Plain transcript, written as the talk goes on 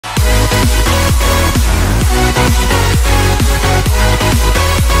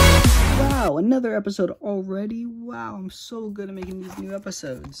another episode already. Wow, I'm so good at making these new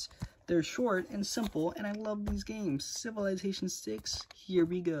episodes. They're short and simple, and I love these games. Civilization 6, here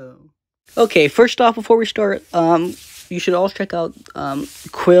we go. Okay, first off, before we start, you should all check out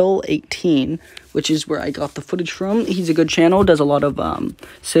Quill18, which is where I got the footage from. He's a good channel, does a lot of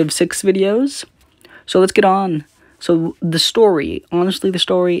Civ 6 videos. So let's get on. So the story, honestly,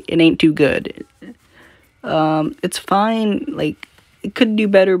 it ain't too good. It's fine, like, it could do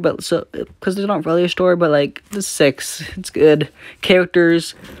better, but so, because there's not really a story, but like, the 6, it's good.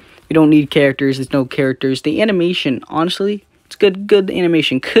 Characters, we don't need characters, there's no characters. The animation, honestly, it's good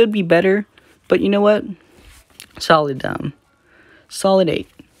animation. Could be better, but you know what? Solid 8.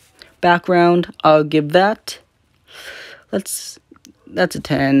 Background, I'll give that, that's a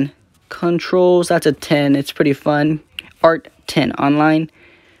 10. Controls, that's a 10, it's pretty fun. Art, 10. Online,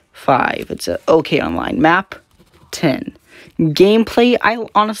 5. It's a okay online. Map, 10. Gameplay, I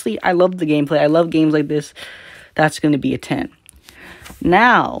love the gameplay. I love games like this. That's going to be a 10.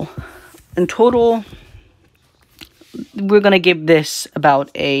 Now, in total, we're going to give this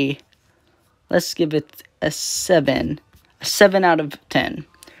about let's give it a 7. A 7 out of 10.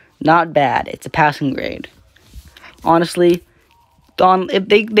 Not bad. It's a passing grade. Honestly, if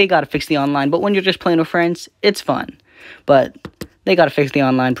they got to fix the online, but when you're just playing with friends, it's fun. But they got to fix the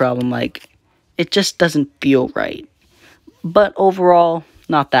online problem. Like, it just doesn't feel right. But overall,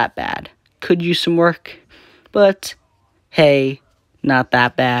 not that bad. Could use some work, but hey, not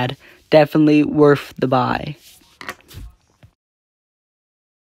that bad. Definitely worth the buy.